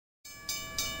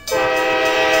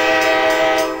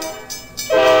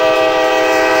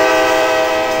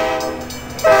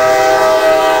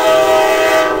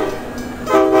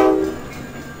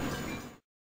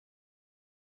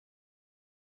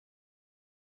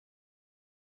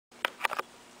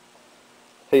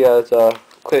Hey guys,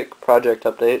 quick project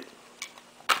update.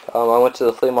 I went to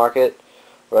the flea market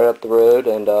right up the road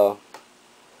and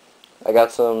I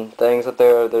got some things up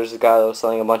there. There's a guy that was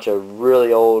selling a bunch of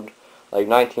really old, like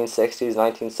 1960s,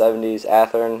 1970s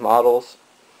Athearn models.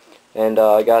 And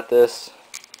I got this.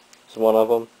 It's one of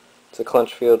them. It's a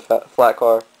Clenchfield flat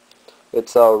car.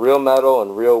 It's real metal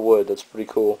and real wood. That's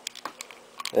pretty cool.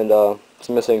 And it's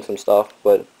missing some stuff,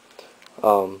 but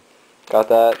got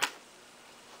that.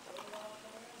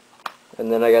 And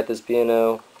then I got this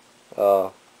B&O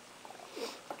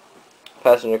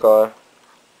passenger car.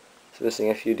 It's missing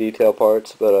a few detail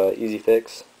parts, but easy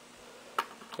fix.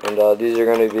 And these are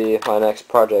going to be my next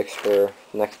projects for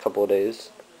the next couple of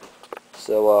days.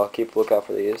 So keep a lookout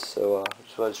for these. So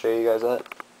just wanted to show you guys that.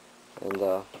 And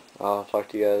I'll talk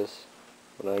to you guys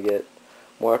when I get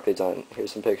more updates on it.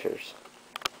 Here's some pictures.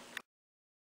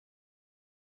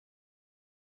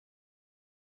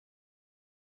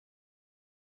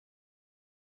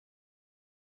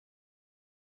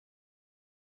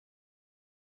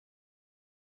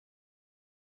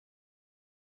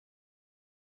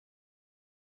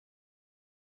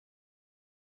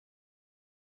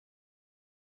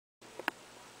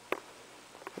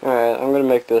 Alright, I'm going to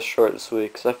make this short this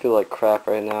week because I feel like crap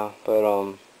right now. But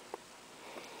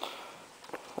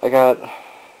I got,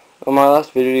 on my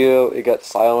last video it got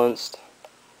silenced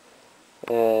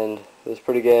and it was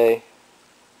pretty gay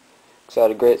because I had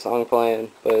a great song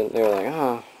playing, but they were like,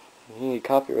 oh, you need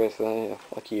copyright for that. Yeah,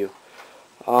 fuck you.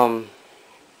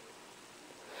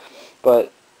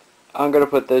 But I'm going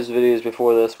to put those videos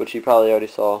before this, which you probably already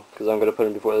saw because I'm going to put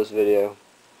them before this video,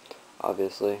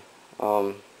 obviously.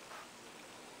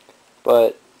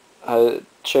 But I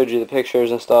showed you the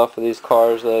pictures and stuff of these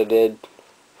cars that I did.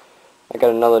 I got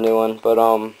another new one, but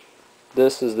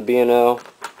this is the B&O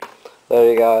that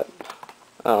I got.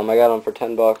 I got them for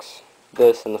 $10.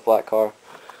 This and the flat car,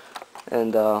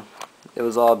 and it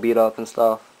was all beat up and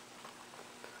stuff.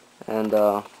 And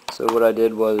so what I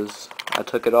did was I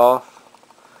took it off,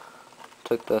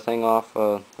 took the thing off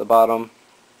the bottom.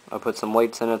 I put some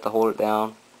weights in it to hold it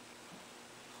down.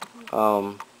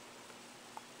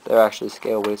 They're actually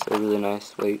scale weights. They're really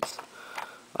nice weights.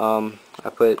 I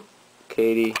put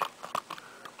Katie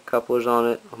couplers on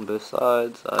it on both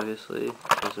sides, obviously,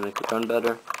 just to make it run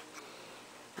better.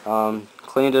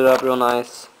 Cleaned it up real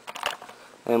nice,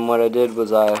 and what I did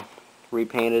was I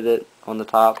repainted it on the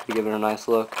top to give it a nice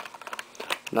look,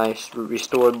 nice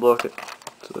restored look.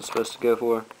 That's what it's supposed to go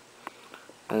for.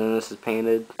 And then this is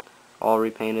painted, all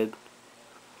repainted,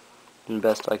 and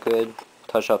best I could.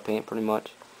 Touch-up paint, pretty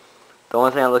much. The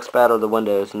only thing that looks bad are the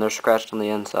windows, and they're scratched on the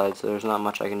inside, so there's not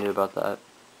much I can do about that.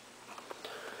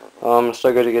 I'm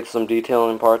still going to get some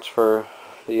detailing parts for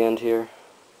the end here,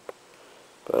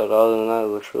 but other than that, it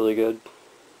looks really good.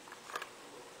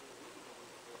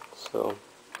 So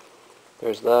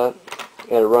there's that,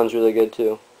 and it runs really good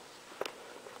too.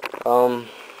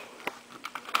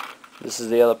 This is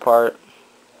the other part.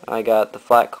 I got the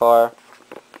flat car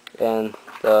and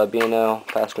the B&O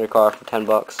passenger car for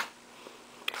 $10,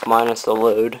 minus the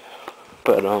load.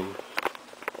 But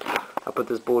I put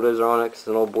this bulldozer on it because it's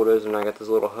an old bulldozer, and I got this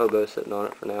little hobo sitting on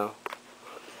it for now.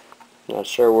 Not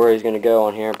sure where he's going to go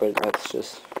on here, but that's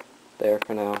just there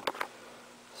for now.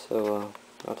 So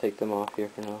I'll take them off here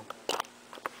for now.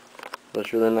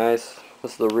 Looks really nice.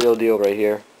 This is the real deal right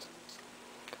here.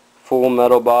 Full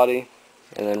metal body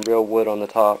and then real wood on the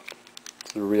top.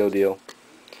 It's the real deal.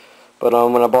 But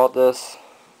when I bought this,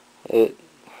 it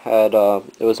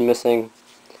was missing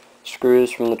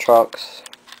screws from the trucks,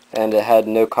 and it had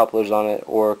no couplers on it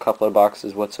or coupler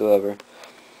boxes whatsoever.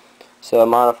 So I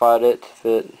modified it to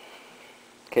fit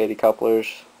Katie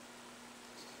couplers,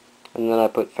 and then I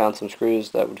found some screws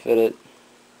that would fit it,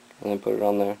 and then put it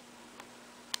on there.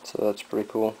 So that's pretty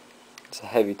cool. It's a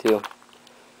heavy too.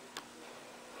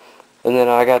 And then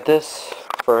I got this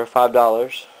for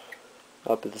 $5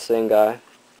 up at the same guy,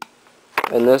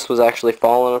 and this was actually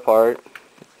falling apart.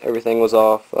 Everything was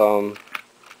off.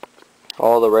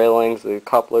 All the railings, the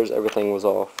couplers, everything was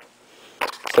off.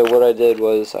 So what I did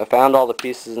was I found all the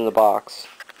pieces in the box,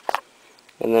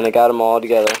 and then I got them all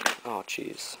together. Oh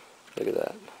jeez, look at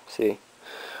that. See,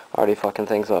 already fucking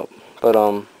things up. But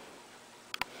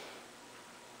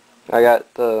I got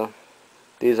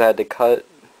these I had to cut.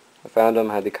 I found them,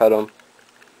 had to cut them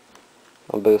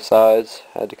on both sides.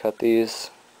 Had to cut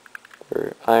these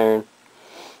for iron.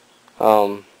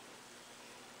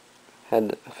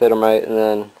 Had to fit them right, and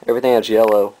then everything that's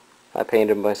yellow I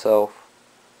painted myself.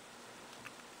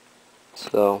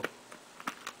 So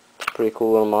it's a pretty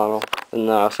cool little model. And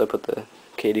then I also put the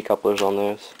Katie couplers on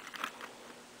those.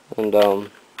 And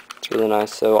it's It's really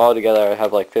nice. So altogether I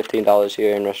have like $15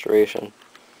 here in restoration.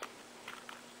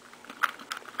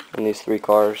 In these 3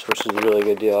 cars, which is a really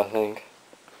good deal, I think.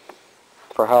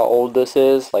 For how old this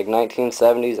is, like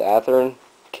 1970s Athearn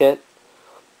kit,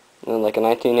 and then like a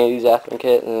 1980s Athearn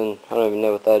kit, and then I don't even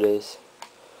know what that is.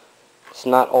 It's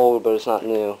not old, but it's not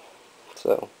new.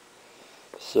 So,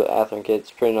 this is an Athearn kit.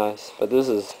 It's pretty nice. But this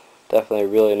is definitely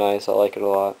really nice. I like it a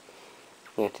lot.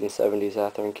 1970s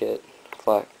Athearn kit.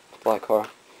 Flat car.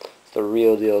 It's the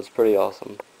real deal. It's pretty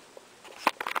awesome.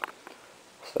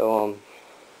 So,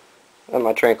 at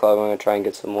my train club, I'm going to try and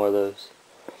get some more of those.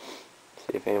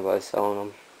 See if anybody's selling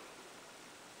them.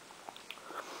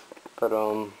 But,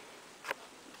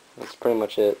 that's pretty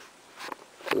much it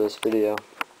for this video.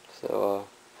 So,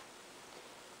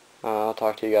 I'll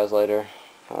talk to you guys later.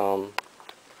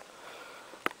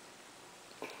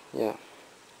 Yeah.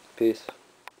 Peace.